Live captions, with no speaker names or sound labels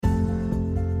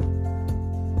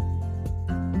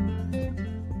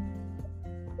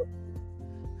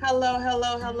Hello,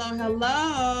 hello, hello,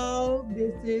 hello.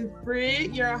 This is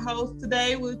Britt, your host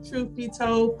today with Truth Be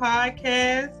Told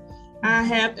podcast. I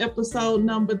have episode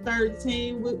number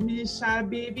 13 with Ms.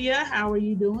 Shibivia. How are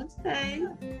you doing today?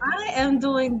 I am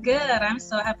doing good. I'm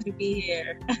so happy to be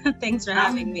here. Thanks for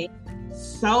having me.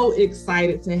 So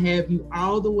excited to have you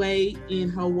all the way in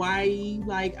Hawaii.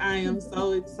 Like, I am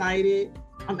so excited.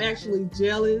 I'm actually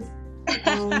jealous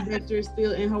that you're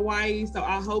still in Hawaii. So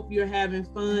I hope you're having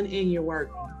fun and you're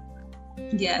working.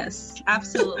 Yes,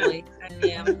 absolutely. I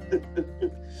am.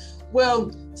 Well,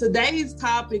 today's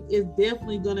topic is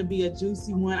definitely going to be a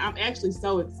juicy one. I'm actually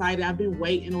so excited. I've been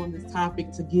waiting on this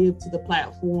topic to give to the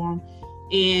platform.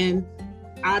 And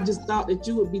I just thought that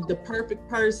you would be the perfect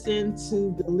person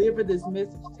to deliver this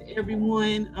message to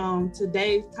everyone.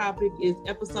 Today's topic is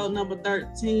episode number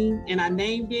 13, and I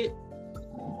named it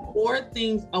 4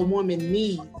 Things a Woman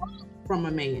Needs from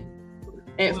a Man.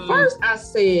 At first, I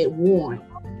said 1,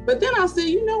 but then I said,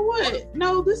 you know what?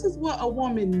 No, this is what a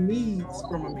woman needs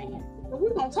from a man. So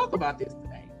we're going to talk about this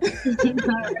today.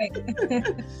 All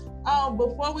right.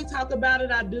 Before we talk about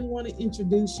it, I do want to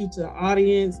introduce you to the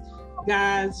audience.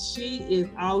 Guys, she is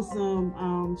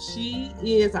awesome. She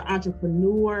is an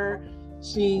entrepreneur.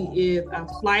 She is a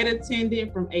flight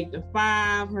attendant from 8 to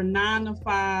 5, her 9 to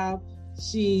 5.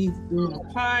 She's doing a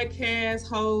podcast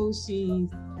host. She's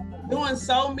doing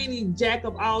so many jack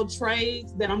of all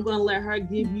trades that I'm going to let her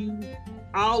give you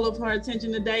all of her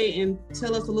attention today and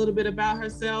tell us a little bit about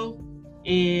herself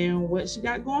and what she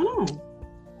got going on.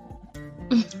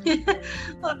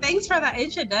 Well, thanks for that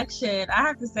introduction. I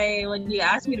have to say, when you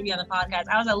asked me to be on the podcast,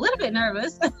 I was a little bit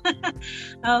nervous.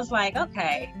 I was like,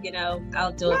 okay,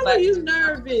 I'll do it. Why were you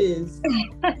nervous?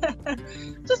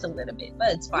 Just a little bit,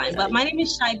 but it's fine. But my name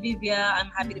is Shibivia.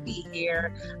 I'm happy to be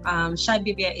here.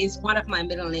 Shibivia is one of my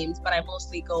middle names, but I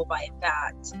mostly go by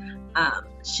that.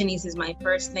 Shanice is my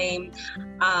first name.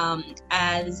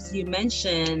 As you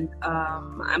mentioned,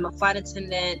 I'm a flight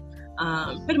attendant,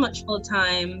 pretty much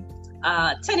full-time.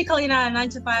 Technically not a 9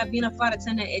 to 5. Being a flight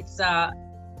attendant, it's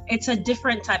a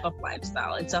different type of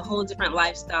lifestyle. It's a whole different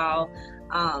lifestyle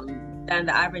than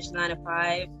the average 9 to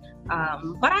 5.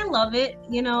 But I love it.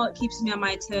 It keeps me on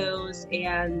my toes,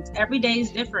 and every day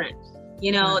is different.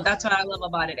 That's what I love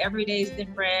about it. Every day is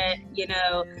different.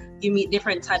 You meet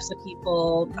different types of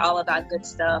people, all of that good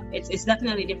stuff. It's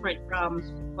definitely different from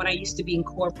when I used to be in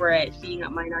corporate, being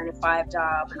at my 9 to 5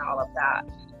 job and all of that.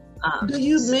 Do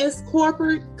you miss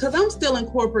corporate? Because I'm still in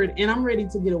corporate and I'm ready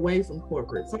to get away from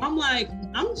corporate. So I'm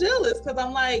jealous because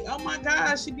I'm like, oh my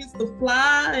gosh, she gets to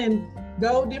fly and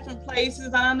go different places.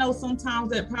 And I know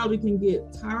sometimes that probably can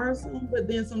get tiresome, but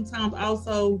then sometimes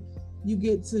also you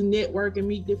get to network and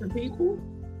meet different people.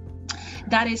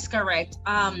 That is correct.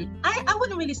 I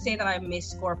wouldn't really say that I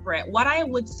miss corporate. What I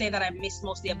would say that I missed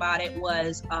mostly about it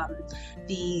was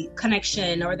the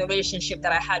connection or the relationship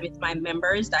that I had with my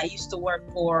members. I used to work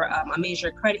for a major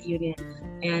credit union,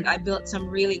 and I built some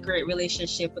really great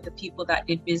relationship with the people that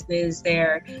did business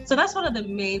there. So that's one of the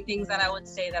main things that I would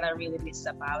say that I really miss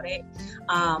about it.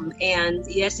 And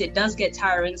yes, it does get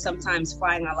tiring sometimes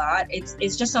flying a lot.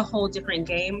 It's just a whole different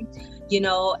game.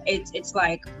 It's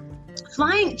like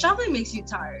traveling makes you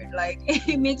tired. Like,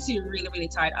 it makes you really, really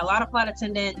tired. A lot of flight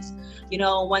attendants,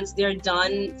 once they're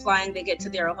done flying, they get to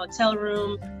their hotel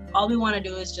room. All we want to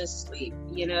do is just sleep,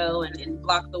 and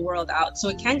block the world out. So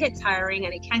it can get tiring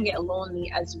and it can get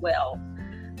lonely as well.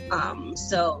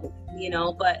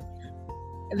 But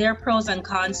there are pros and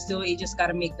cons to it. You just got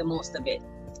to make the most of it.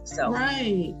 So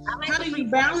right. How do you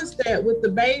balance that with the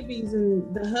babies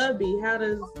and the hubby? How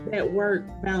does that work?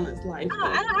 Balance life?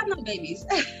 I don't have no babies.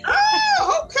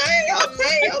 Oh, okay.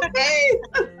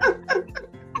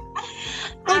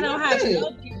 I don't have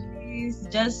no babies.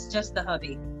 Just the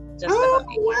hubby. The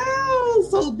hubby. Wow!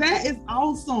 So that is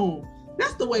awesome.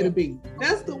 That's the way to be.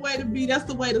 That's the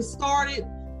way to start it.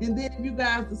 And then if you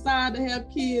guys decide to have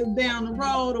kids down the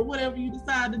road or whatever you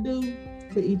decide to do,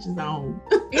 to each his own.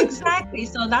 Exactly.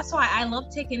 So that's why I love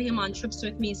taking him on trips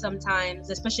with me sometimes,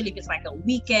 especially if it's like a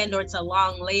weekend or it's a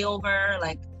long layover,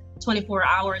 like 24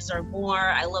 hours or more.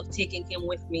 I love taking him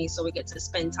with me so we get to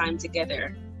spend time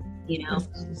together.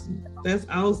 That's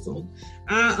awesome.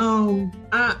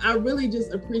 I really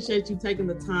just appreciate you taking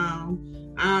the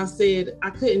time. I said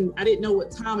I didn't know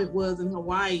what time it was in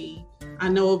Hawaii. I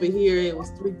know over here it was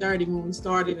 3:30 when we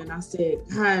started, and I said,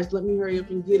 gosh, let me hurry up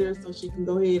and get her so she can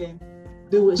go ahead and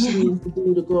do what she needs to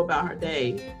do to go about her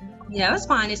day. Yeah, that's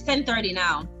fine. It's 10:30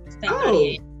 now. It's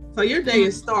 10:38. So your day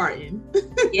is starting.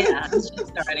 Yeah, it's just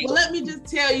starting. Well, let me just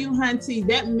tell you, Hunty,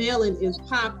 that melon is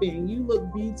popping. You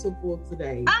look beautiful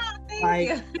today. Oh, thank Thank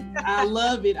you. I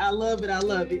love it. I love it. I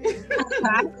love it.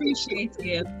 I appreciate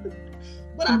you.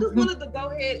 But I just wanted to go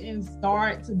ahead and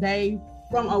start today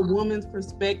from a woman's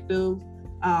perspective.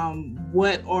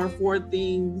 What are 4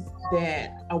 things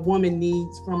that a woman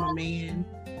needs from a man?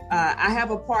 I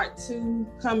have a part 2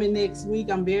 coming next week.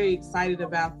 I'm very excited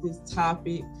about this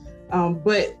topic.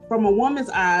 But from a woman's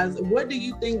eyes, what do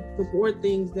you think the 4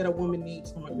 things that a woman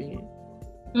needs from a man?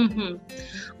 Mm-hmm.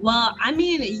 Well, I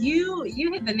mean, you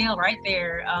hit the nail right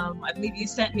there. I believe you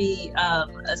sent me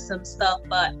some stuff,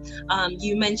 but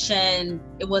you mentioned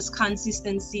it was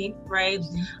consistency, right?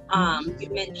 You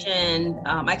mentioned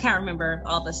I can't remember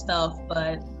all the stuff,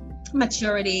 but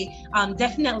maturity,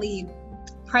 definitely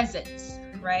presence,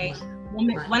 right?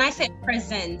 When I say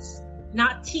presence,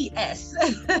 not TS,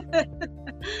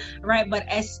 right, but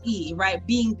SE, right?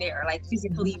 Being there, like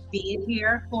physically being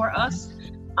here for us.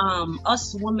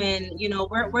 Us women, you know,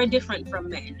 we're different from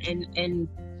men, and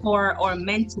for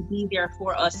men to be there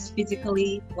for us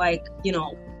physically, like, you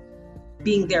know,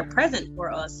 being there present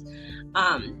for us,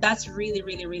 that's really,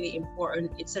 really, really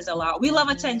important. It says a lot. We love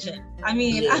attention. I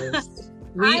mean, yes.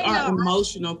 We are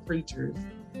emotional creatures.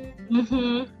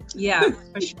 Yeah,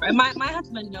 for sure. And my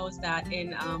husband knows that,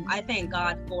 and I thank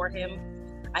God for him.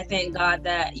 I thank God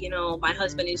that, you know, my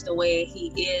husband is the way he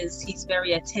is. He's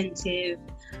very attentive.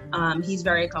 He's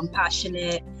very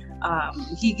compassionate.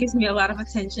 He gives me a lot of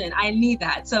attention. I need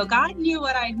that. So God knew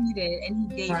what I needed, and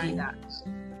he gave me that.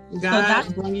 God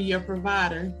is bringing your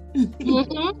provider.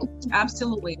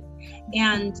 Absolutely.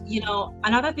 And, you know,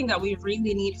 another thing that we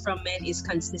really need from men is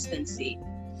consistency.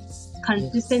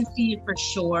 Consistency for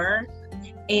sure.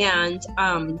 And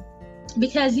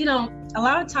because, you know, a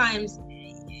lot of times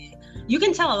you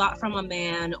can tell a lot from a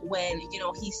man when, you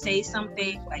know, he says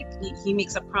something, like he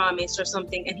makes a promise or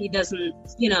something, and he doesn't,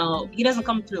 you know, he doesn't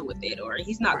come through with it, or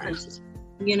he's not consistent,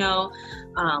 you know.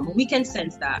 We can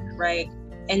sense that, right?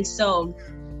 And so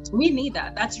we need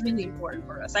that. That's really important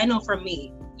for us. I know for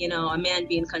me, you know, a man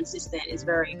being consistent is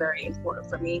very, very important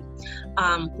for me.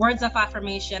 Words of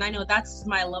affirmation, I know that's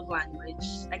my love language.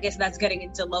 I guess that's getting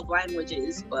into love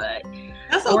languages, but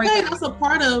that's okay. That's a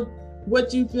part of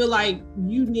what you feel like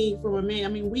you need from a man. I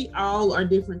mean, we all are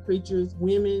different creatures.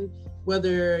 Women,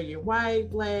 whether you're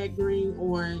white, black, green,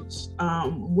 orange,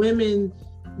 women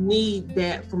need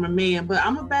that from a man. But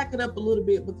I'm gonna back it up a little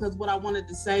bit, because what I wanted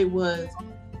to say was,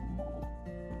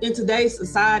 in today's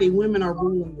society, women are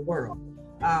ruling the world.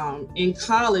 In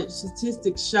college,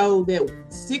 statistics show that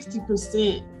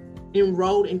 60%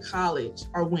 enrolled in college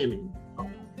are women.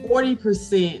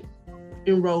 40%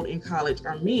 enrolled in college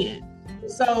are men.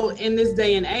 So in this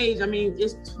day and age, I mean,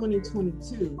 it's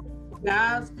 2022.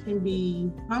 Guys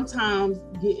can sometimes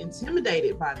get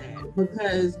intimidated by that,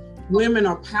 because women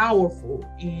are powerful,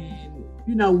 and,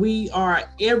 you know, we are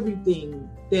everything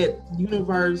that the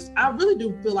universe. I really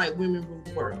do feel like women rule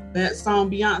the world. That song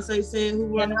Beyonce said,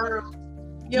 "Who run the world?"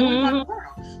 Yeah, we run the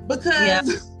world.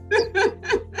 Because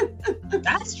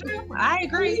that's true. I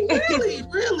agree.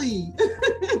 Really.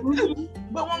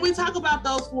 But when we talk about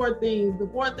those 4 things, the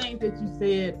 4 things that you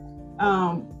said,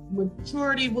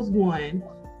 maturity was one.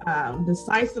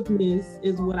 Decisiveness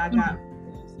is what I got.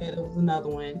 You said it was another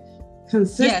one.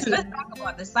 Consistency. Yes, let's talk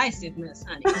about decisiveness,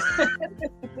 honey.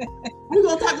 We're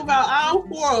going to talk about all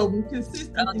 4 of them.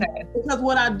 Consistency. Okay. Because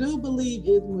what I do believe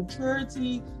is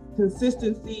maturity,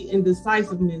 consistency, and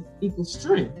decisiveness equals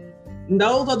strength. And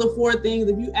those are the 4 things.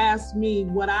 If you ask me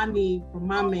what I need from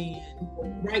my man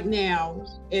right now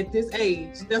at this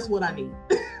age, that's what I need.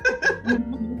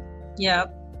 Yeah,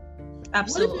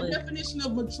 absolutely. What is your definition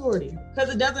of maturity?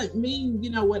 Because it doesn't mean,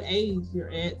 you know, what age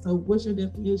you're at. So what's your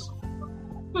definition?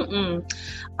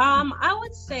 I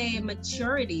would say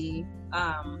maturity,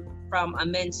 from a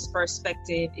man's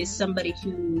perspective, is somebody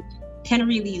who can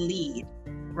really lead,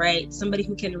 right? Somebody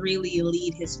who can really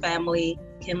lead his family,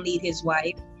 can lead his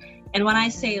wife. And when I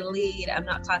say lead, I'm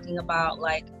not talking about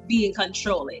like being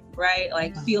controlling, right?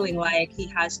 Like feeling like he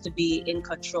has to be in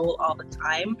control all the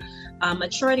time.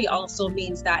 Maturity also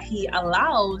means that he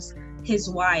allows his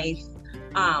wife,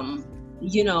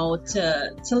 you know,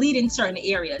 to lead in certain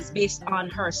areas based on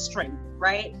her strength,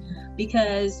 right?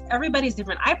 Because everybody's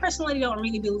different. I personally don't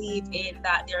really believe in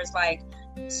that there's like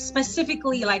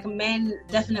specifically like men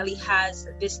definitely has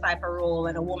this type of role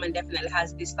and a woman definitely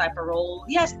has this type of role.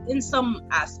 Yes, in some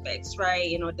aspects, right?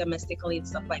 You know, domestically and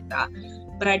stuff like that.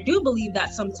 But I do believe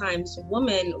that sometimes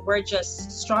women were just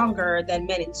stronger than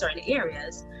men in certain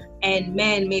areas, and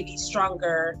men may be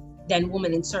stronger than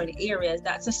women in certain areas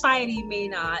that society may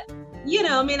not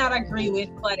agree with.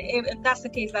 But if that's the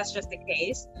case, that's just the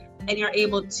case. and you're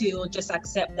able to just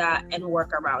accept that and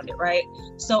work around it, right?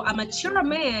 So a mature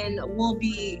man will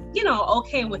be,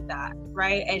 okay with that,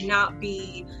 right? And not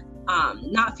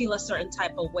feel a certain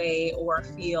type of way or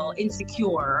feel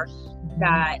insecure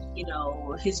that,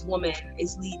 his woman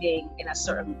is leading in a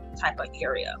certain type of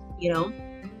area,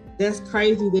 That's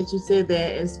crazy that you said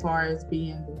that as far as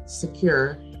being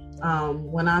secure.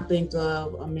 When I think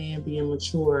of a man being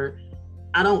mature,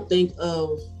 I don't think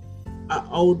of an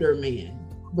older man,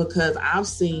 because I've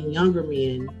seen younger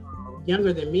men,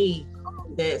 younger than me,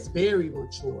 that's very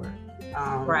mature.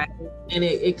 Right. And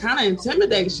it kind of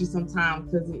intimidates you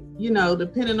sometimes, because,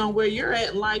 depending on where you're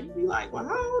at in life, you be like, well,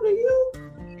 how old are you?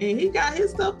 And he got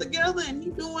his stuff together, and he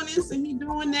doing this and he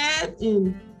doing that.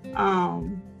 And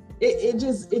it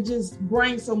just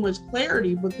brings so much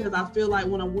clarity, because I feel like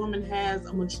when a woman has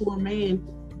a mature man,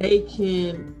 they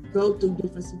can go through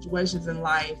different situations in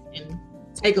life and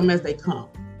take them as they come.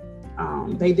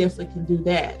 They definitely can do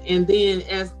that. And then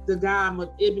as the guy,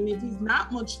 even if he's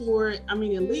not mature, at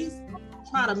least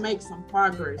try to make some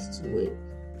progress to it.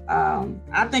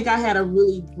 I think I had a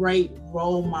really great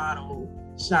role model,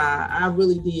 Shy. I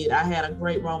really did. I had a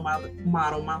great role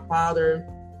model. My father,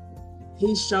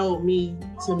 he showed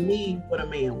to me what a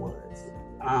man was.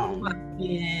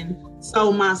 And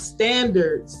so my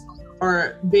standards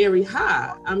are very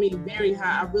high. Very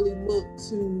high. I really look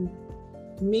to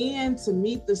men to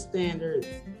meet the standards,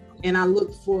 and I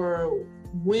look for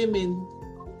women.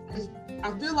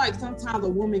 I feel like sometimes a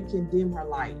woman can dim her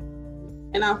light,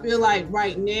 and I feel like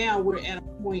right now we're at a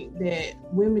point that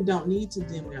women don't need to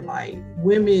dim their light.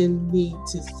 Women need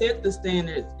to set the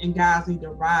standards, and guys need to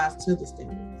rise to the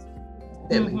standards.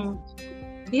 That makes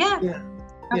sense. Yeah,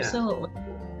 absolutely.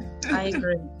 Yeah. I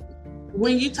agree.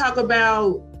 When you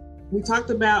we talked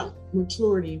about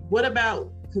maturity. What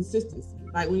about consistency?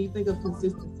 Like, when you think of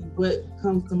consistency, what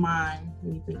comes to mind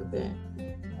when you think of that?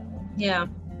 Yeah.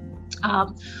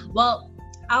 Well,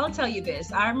 I'll tell you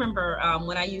this. I remember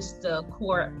when I used to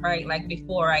court, right? Like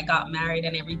before I got married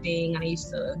and everything, and I used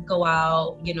to go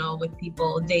out, with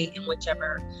people, date and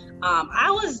whichever. I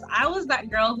was that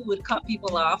girl who would cut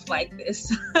people off like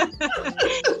this.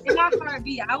 In that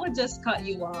heartbeat, I would just cut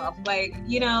you off. Like,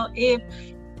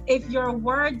 if your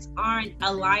words aren't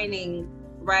aligning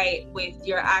right with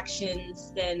your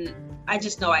actions, then I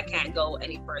just know I can't go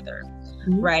any further.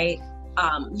 Mm-hmm. Right?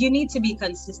 You need to be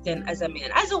consistent as a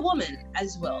man, as a woman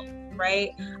as well,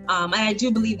 right? And I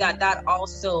do believe that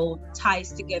also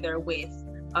ties together with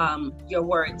your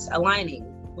words aligning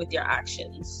with your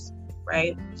actions,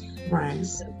 right? Right.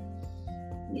 So,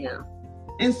 yeah.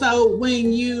 And so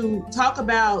when you talk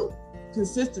about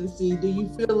consistency, do you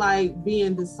feel like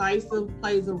being decisive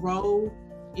plays a role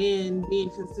in being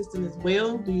consistent as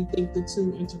well? Do you think the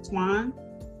two intertwine?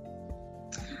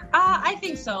 I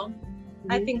think so.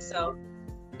 Mm-hmm. I think so.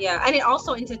 Yeah. And it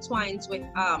also intertwines with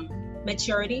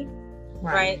maturity,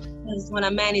 right? Because when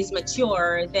a man is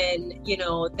mature, then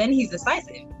he's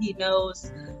decisive. He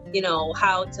knows,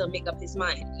 how to make up his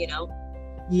mind,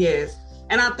 Yes.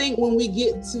 And I think when we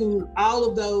get to all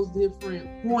of those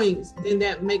different points, then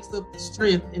that makes up the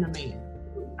strength in a man.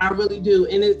 I really do.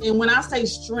 And when I say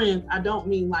strength, I don't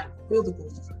mean like physical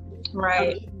strength. Right.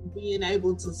 I mean being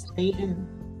able to stand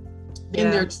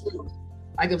in their truth.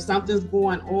 Like, if something's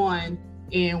going on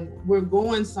and we're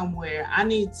going somewhere, I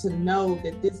need to know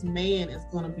that this man is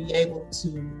going to be able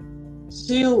to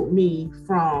shield me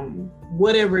from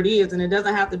whatever it is. And it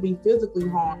doesn't have to be physically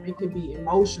harm. It could be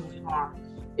emotionally harm.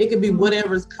 It could be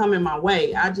whatever's coming my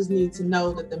way. I just need to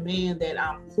know that the man that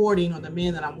I'm courting or the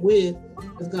man that I'm with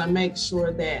is going to make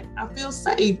sure that I feel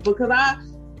safe. Because I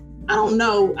don't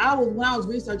know. When I was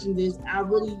researching this, I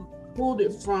really pulled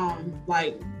it from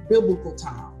like biblical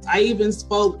times. I even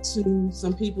spoke to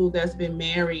some people that's been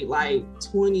married like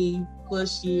 20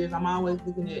 plus years. I'm always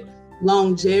looking at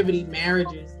longevity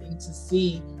marriages and to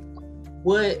see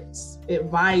what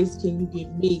advice can you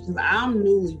give me? Because I'm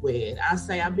newlywed. I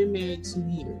say I've been married 2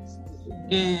 years,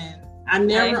 and I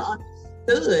never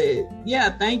understood.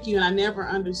 Yeah, thank you. And I never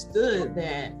understood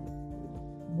that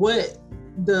what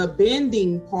the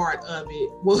bending part of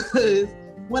it was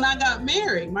when I got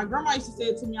married. My grandma used to say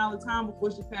it to me all the time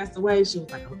before she passed away. She was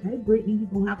like, "Okay, Brittany, you're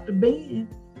gonna have to bend.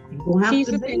 You're gonna have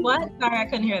to bend." Say what? Sorry, I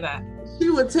couldn't hear that.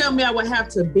 She would tell me I would have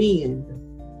to bend.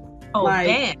 Oh,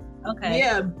 bend. Okay.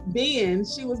 Yeah, bend.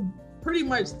 She was pretty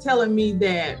much telling me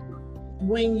that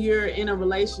when you're in a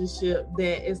relationship,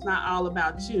 that it's not all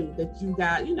about you, that you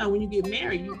got, when you get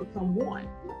married, you become one.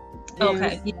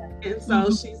 Okay. And so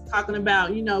she's talking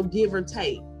about, give or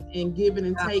take, and giving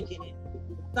and taking it.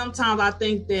 Sometimes I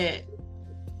think that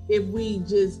if we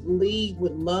just lead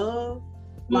with love,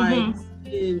 like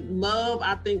And love,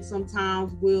 I think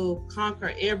sometimes will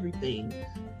conquer everything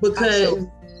because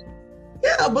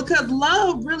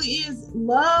love really is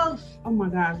love. Oh my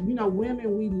gosh,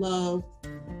 women, we love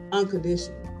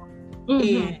unconditional.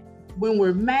 And when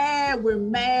we're mad, we're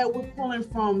pulling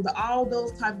from all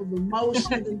those type of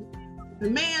emotions. And the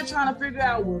man trying to figure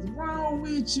out what's wrong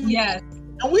with you. Yes.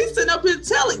 And we sit up here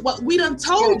telling what we done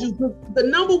told you. The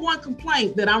number one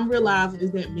complaint that I'm realizing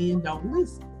is that men don't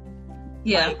listen.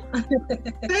 Yeah.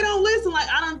 They don't listen. Like,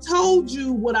 I done told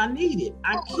you what I needed.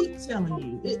 I keep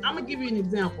telling you. I'm gonna give you an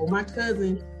example. My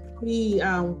cousin, he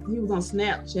was on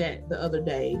Snapchat the other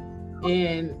day,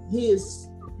 and his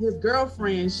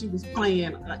girlfriend, she was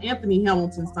playing Anthony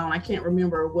Hamilton song. I can't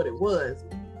remember what it was,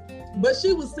 but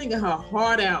she was singing her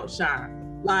heart out, Shy.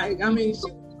 Like, I mean,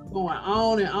 she was going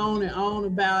on and on and on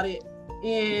about it.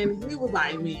 And he was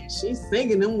like, man, she's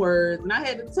singing them words. And I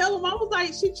had to tell him, I was like,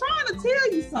 she's trying to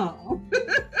tell you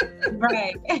something.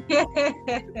 Right.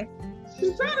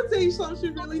 She's trying to tell you something she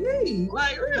really needs.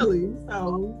 Like, really.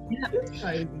 So, it's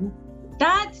crazy.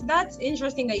 That's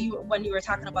interesting that when you were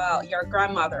talking about your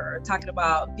grandmother, talking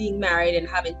about being married and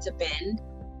having to bend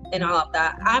and all of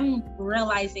that. I'm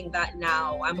realizing that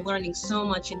now. I'm learning so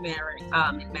much in marriage.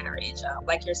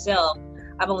 Like yourself,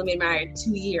 I've only been married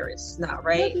 2 years now,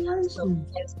 right? So,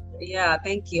 yeah,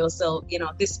 thank you. So,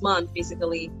 this month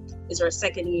basically is our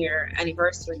 2nd year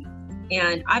anniversary.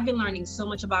 And I've been learning so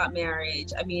much about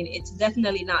marriage. I mean, it's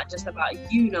definitely not just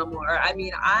about you no more. I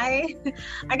mean, I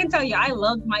can tell you, I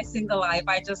loved my single life.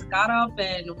 I just got up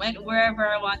and went wherever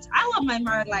I want. I love my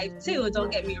married life too. Don't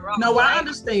get me wrong. No, I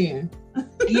understand.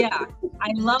 Yeah.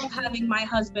 I love having my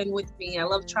husband with me. I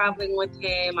love traveling with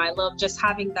him. I love just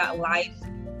having that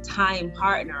lifetime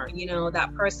partner,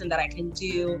 that person that I can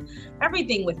do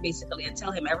everything with basically and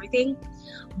tell him everything.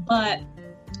 But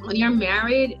when you're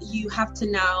married, you have to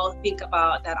now think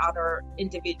about that other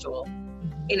individual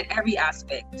in every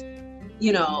aspect.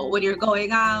 When you're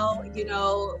going out,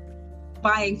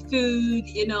 buying food,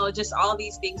 just all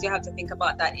these things, you have to think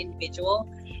about that individual.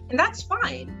 And that's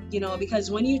fine, because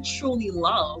when you truly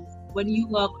love, when you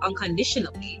love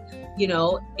unconditionally,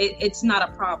 it's not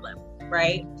a problem,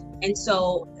 right? And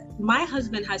so my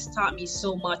husband has taught me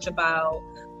so much about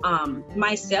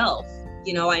myself.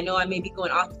 I know I may be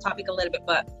going off the topic a little bit,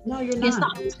 but no, you're not. He's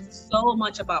taught me so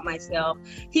much about myself.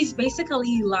 He's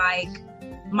basically like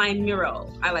my mirror,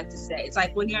 I like to say. It's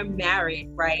like when you're married,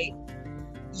 right?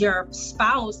 Your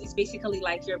spouse is basically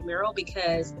like your mirror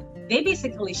because they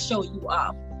basically show you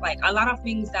up. Like a lot of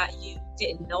things that you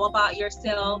didn't know about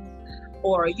yourself,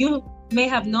 or you may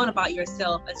have known about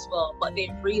yourself as well, but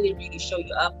they really, really show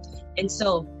you up. And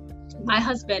so my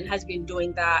husband has been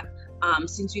doing that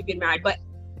since we've been married, but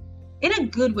in a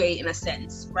good way, in a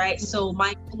sense, right? So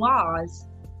my flaws,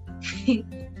 he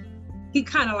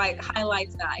kind of like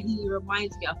highlights that. He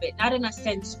reminds me of it, not in a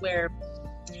sense where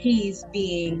he's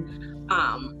being,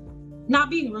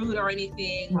 not being rude or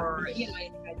anything, or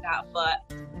anything like that, but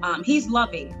he's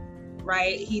loving,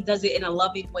 right? He does it in a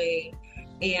loving way,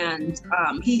 and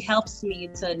he helps me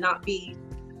to not be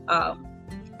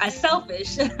as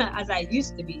selfish as I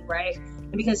used to be, right?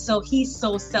 And because he's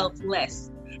so selfless.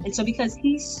 And so because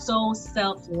he's so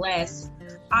selfless,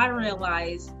 I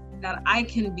realize that I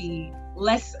can be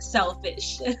less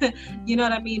selfish. You know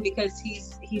what I mean? Because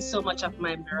he's so much of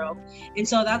my mirror. And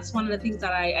so that's one of the things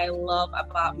that I love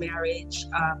about marriage.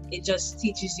 It just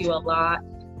teaches you a lot,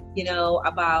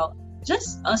 about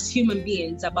just us human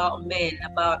beings, about men,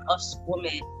 about us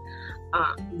women,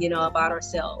 about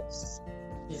ourselves.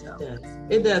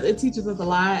 It does. It teaches us a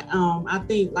lot. I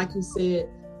think, like you said,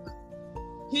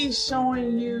 he's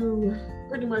showing you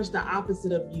pretty much the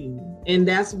opposite of you. And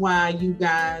that's why you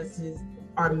guys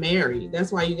are married.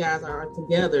 That's why you guys are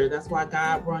together. That's why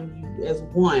God brought you as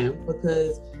one,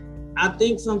 because I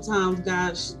think sometimes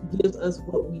God gives us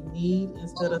what we need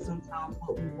instead of sometimes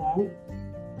what we want.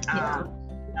 Yeah.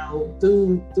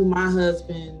 Through my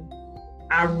husband,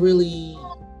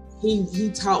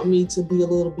 he taught me to be a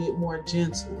little bit more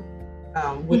gentle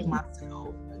with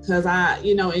myself, because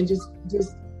and just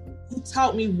he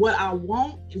taught me what I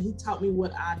want and he taught me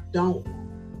what I don't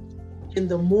want. And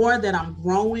the more that I'm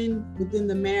growing within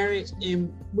the marriage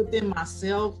and within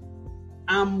myself,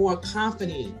 I'm more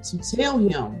confident to tell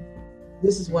him,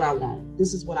 this is what I want,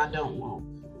 this is what I don't want.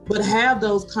 But have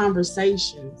those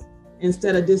conversations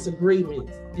instead of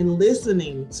disagreements and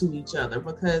listening to each other.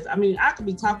 Because I could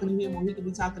be talking to him or he could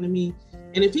be talking to me.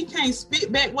 And if he can't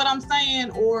spit back what I'm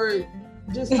saying, or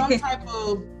just some type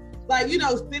of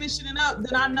finishing it up,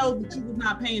 then I know that you was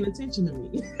not paying attention to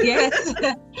me. Yes,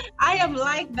 I am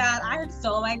like that. I am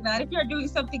so like that. If you're doing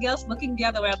something else, looking the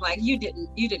other way, I'm like, you didn't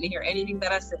hear anything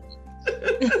that I said.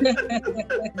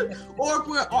 Or if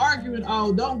we're arguing,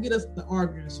 oh, don't get us to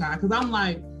arguing, Shy, because I'm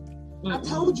like, I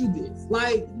told you this.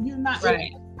 Like, you're not.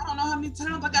 Right. I don't know how many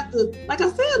times I got to, like I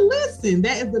said, listen.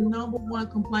 That is the number one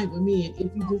complaint with men.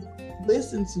 If you just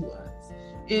listen to us,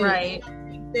 and right. I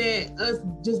think that us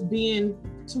just being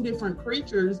two different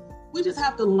creatures, we just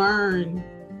have to learn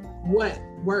what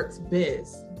works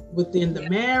best within the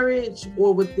marriage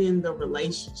or within the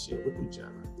relationship with each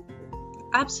other.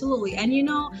 Absolutely. And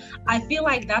I feel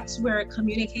like that's where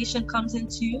communication comes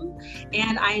into.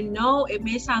 And I know it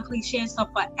may sound cliche and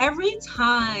stuff, but every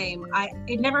time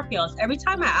it never fails. Every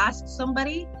time I ask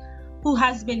somebody who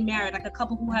has been married, like a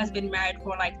couple who has been married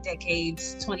for like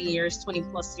decades, 20 years, 20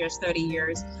 plus years, 30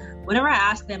 years, whenever I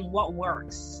ask them what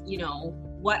works,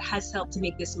 what has helped to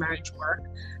make this marriage work,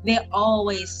 they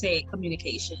always say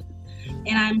communication.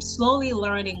 And I'm slowly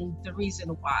learning the reason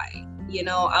why. A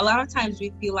lot of times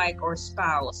we feel like our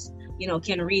spouse,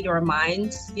 can read our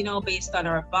minds, based on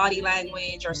our body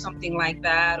language or something like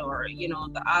that, or,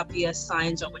 the obvious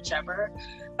signs or whichever.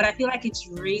 But I feel like it's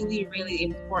really, really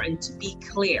important to be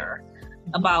clear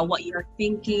about what you're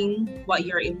thinking, what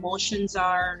your emotions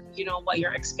are, what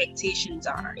your expectations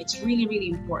are. It's really, really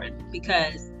important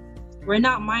because we're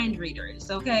not mind readers,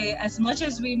 okay? As much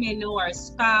as we may know our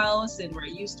spouse and we're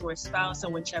used to our spouse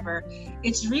or whichever,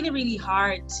 it's really, really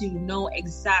hard to know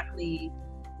exactly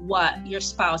what your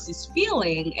spouse is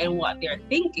feeling and what they're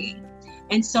thinking.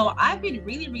 And so I've been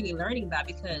really, really learning that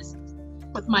because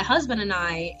with my husband and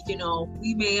I,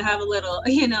 we may have a little,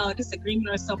 disagreement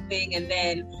or something, and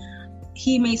then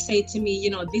he may say to me,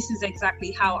 this is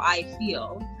exactly how I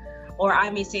feel. Or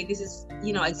I may say, this is,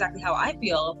 exactly how I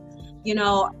feel.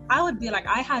 I would be like,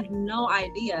 I had no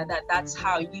idea that that's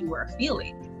how you were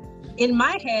feeling. In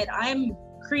my head, I'm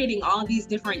creating all these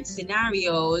different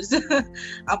scenarios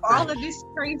of all of this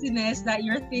craziness that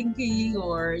you're thinking,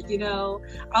 or,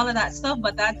 all of that stuff.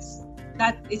 But that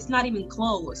it's not even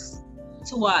close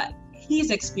to what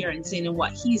he's experiencing and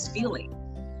what he's feeling.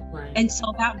 Right. And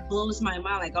so that blows my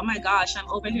mind. Like, oh my gosh, I'm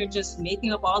over here just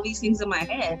making up all these things in my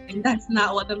head, and that's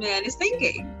not what the man is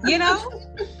thinking,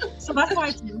 So that's why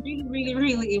it's really, really,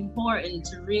 really important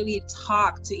to really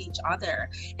talk to each other.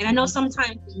 And I know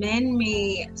sometimes men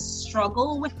may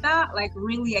struggle with that, like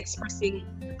really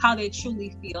expressing how they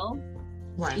truly feel.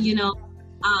 Right.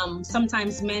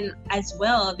 Sometimes men as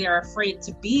well, they're afraid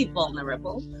to be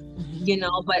vulnerable,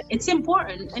 but it's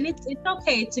important, and it's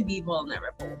okay to be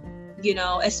vulnerable.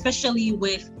 Especially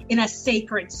in a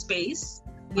sacred space,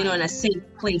 in a safe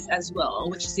place as well,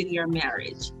 which is in your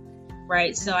marriage,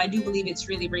 right? So I do believe it's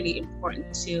really, really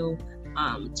important to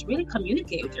really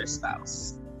communicate with your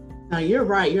spouse. No, you're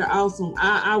right. You're awesome.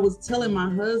 I was telling my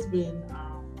husband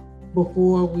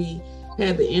before we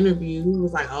had the interview, he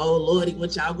was like, oh, Lordy,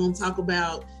 what y'all gonna talk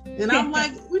about? And I'm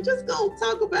like, we're just gonna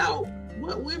talk about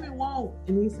what women want.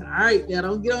 And he said, all right, now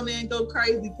don't get on there and go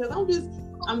crazy, because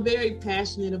I'm very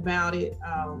passionate about it.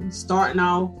 Starting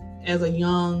off I was a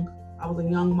young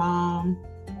mom.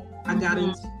 I got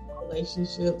into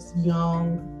relationships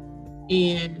young,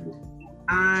 and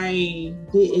I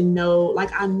didn't know, like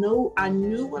I knew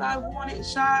what I wanted,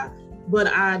 Shy, but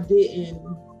I didn't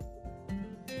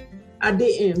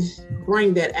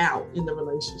bring that out in the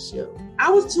relationship.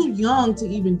 I was too young to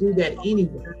even do that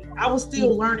anyway. I was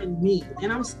still learning me,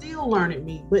 and I'm still learning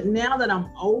me. But now that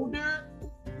I'm older,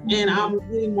 and I'm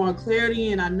getting more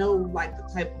clarity, and I know like the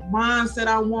type of mindset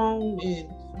I want and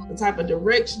the type of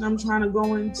direction I'm trying to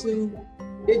go into,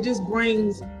 it just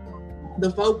brings the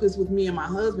focus with me and my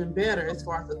husband better as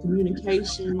far as the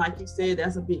communication. Like you said,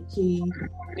 that's a big key,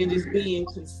 and just being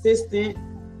consistent.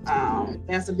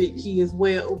 That's a big key as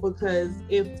well, because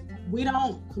if we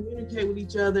don't communicate with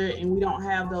each other and we don't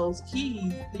have those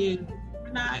keys, then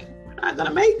we're not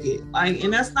gonna make it. Like,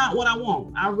 and that's not what I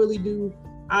want. I really do.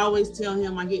 I always tell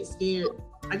him I get scared.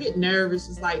 I get nervous.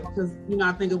 It's like, because,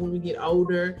 I think of when we get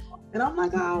older, and I'm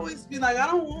like, I always be like, I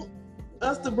don't want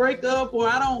us to break up, or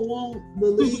I don't want the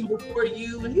leave before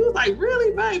you. And he was like,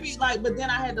 really, baby? Like, but then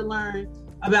I had to learn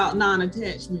about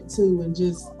non-attachment too, and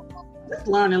just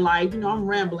learning life. I'm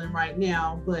rambling right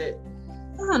now, but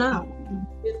I don't know.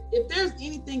 If there's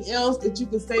anything else that you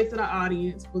can say to the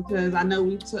audience, because I know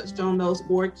we touched on those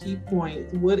 4 key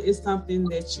points, what is something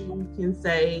that you can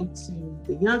say to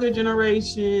the younger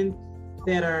generation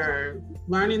that are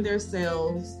learning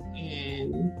themselves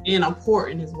and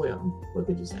important as well? What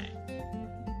could you say?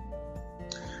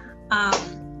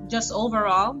 Just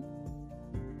overall.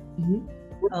 Mm-hmm.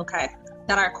 Okay.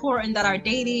 That are courting, that are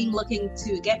dating, looking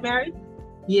to get married?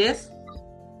 Yes.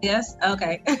 Yes.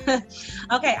 Okay.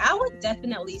 Okay. I would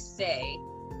definitely say,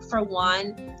 for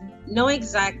one, know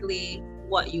exactly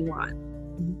what you want.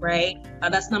 right?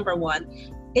 That's number one.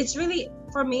 It's really,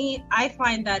 for me, I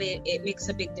find that it makes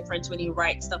a big difference when you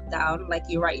write stuff down, like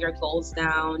you write your goals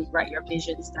down, you write your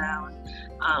visions down,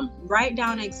 write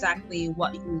down exactly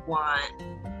what you want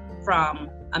from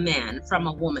a man, from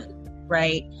a woman,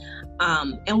 right?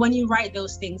 And when you write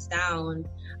those things down,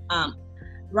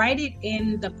 write it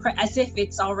in as if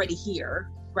it's already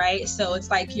here, right? So it's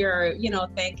like you're,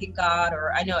 thanking God,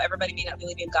 or I know everybody may not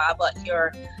believe in God, but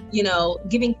you're,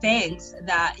 giving thanks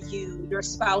that your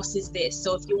spouse is this.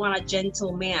 So if you want a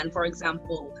gentle man, for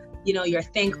example, you're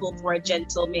thankful for a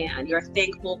gentle man. You're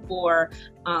thankful for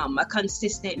a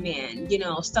consistent man,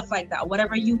 stuff like that.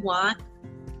 Whatever you want,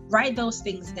 write those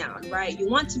things down, right? You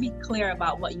want to be clear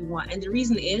about what you want. And the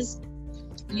reason is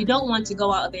you don't want to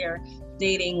go out there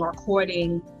dating or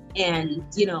courting and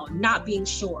not being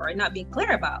sure and not being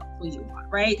clear about who you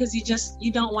want, right? Because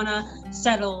you don't want to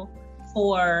settle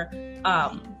for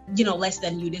less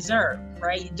than you deserve,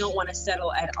 right? You don't want to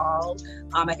settle at all.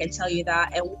 I can tell you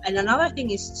that. And another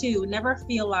thing is too, never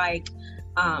feel like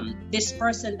this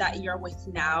person that you're with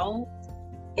now,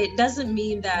 it doesn't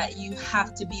mean that you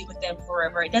have to be with them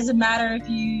forever. It doesn't matter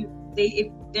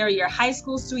if they're your high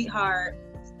school sweetheart,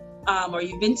 or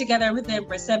you've been together with them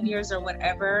for 7 years or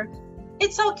whatever.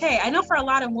 It's okay. I know for a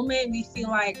lot of women, we feel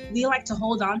like we like to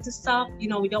hold on to stuff. We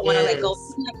don't want to let go.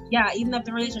 Even if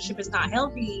the relationship is not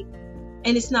healthy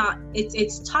and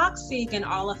it's toxic and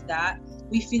all of that,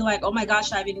 we feel like, oh my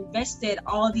gosh, I've invested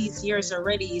all these years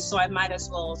already, so I might as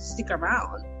well stick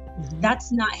around. Mm-hmm.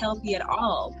 That's not healthy at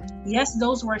all. Yes,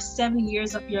 those were 7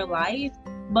 years of your life,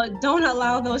 but don't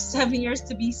allow those 7 years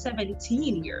to be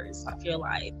 17 years of your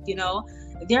life.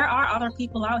 There are other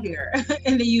people out here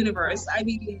in the universe. I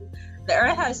mean, the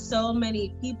earth has so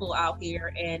many people out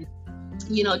here, and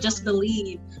just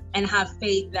believe and have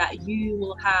faith that you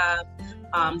will have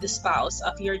the spouse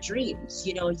of your dreams.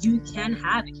 You can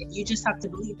have it. You just have to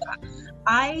believe that.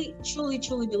 I truly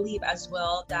believe as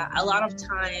well that a lot of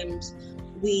times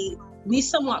we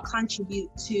somewhat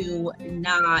contribute to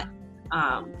not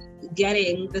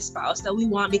getting the spouse that we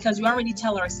want, because we already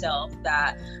tell ourselves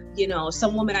that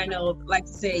some women I know like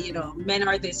to say, men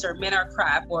are this or men are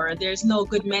crap, or there's no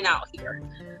good men out here,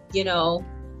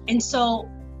 and so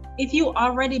if you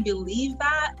already believe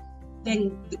that,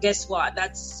 then guess what?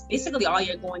 That's basically all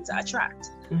you're going to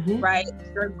attract. Mm-hmm. Right?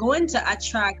 You're going to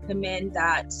attract the men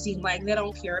that seem like they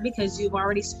don't care, because you've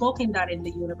already spoken that in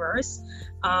the universe,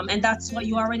 and that's what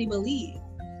you already believe,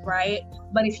 right?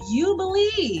 But if you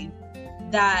believe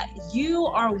that you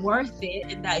are worth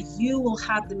it and that you will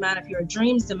have the man of your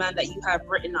dreams, the man that you have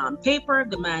written on paper,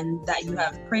 the man that you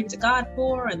have prayed to God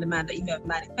for, and the man that you have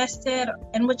manifested,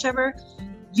 and whichever,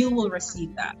 you will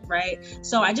receive that, right?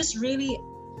 So I just really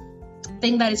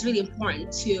think that it's really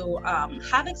important to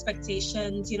have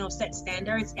expectations, set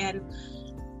standards, and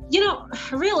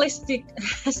realistic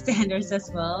standards as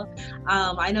well.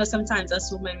 I know sometimes us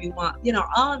women, we want,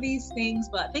 all of these things,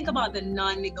 but think about the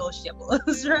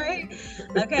non-negotiables, right?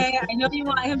 Okay, I know you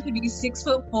want him to be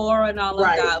 6'4" and all of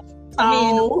that.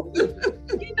 I mean,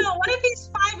 what if he's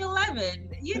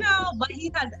 5'11", but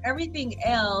he has everything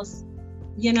else,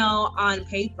 on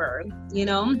paper,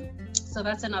 so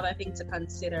that's another thing to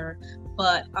consider.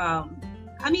 But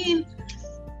I mean,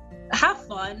 have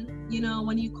fun,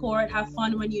 when you court, have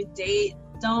fun when you date.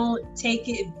 Don't take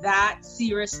it that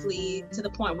seriously to the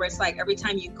point where it's like every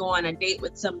time you go on a date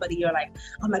with somebody, you're like,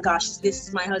 oh my gosh, this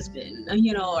is my husband,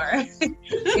 or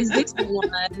is this the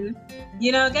one?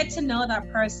 Get to know that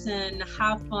person,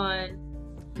 have fun,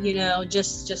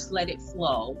 just let it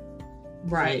flow.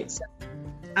 Right. So,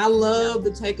 I love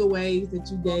the takeaways that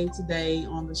you gave today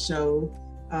on the show,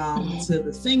 to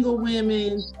the single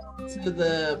women, to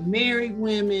the married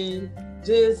women,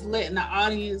 just letting the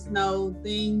audience know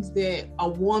things that a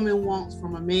woman wants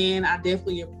from a man. I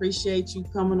definitely appreciate you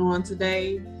coming on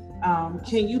today.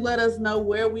 Can you let us know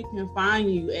where we can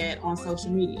find you on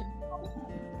social media?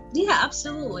 Yeah,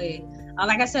 absolutely.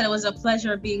 Like I said, it was a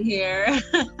pleasure being here.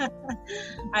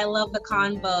 I love the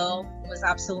convo. It was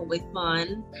absolutely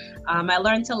fun. I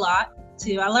learned a lot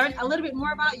too. I learned a little bit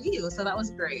more about you, so that was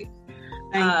great.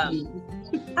 Thank you.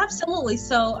 Absolutely.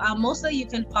 So mostly you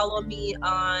can follow me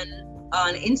on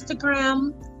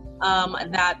Instagram.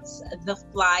 That's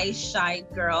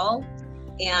TheFlyShyGyrl,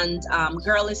 and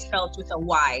girl is spelled with a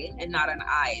Y and not an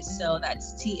I. So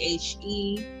that's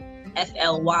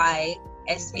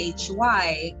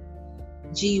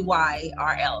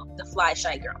TheFlyShyGyrl,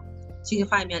 TheFlyShyGyrl. So you can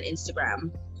find me on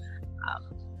Instagram.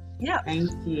 Yeah.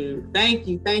 Thank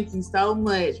you so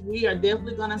much. We are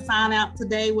definitely going to sign out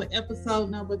today with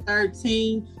episode number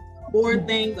 13, 4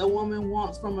 things a woman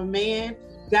wants from a man.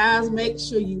 Guys, make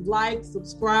sure you like,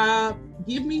 subscribe,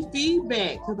 give me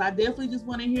feedback, because I definitely just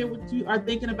want to hear what you are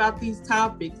thinking about these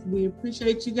topics. We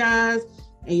appreciate you guys,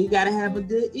 and you got to have a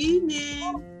good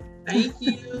evening. Thank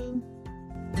you.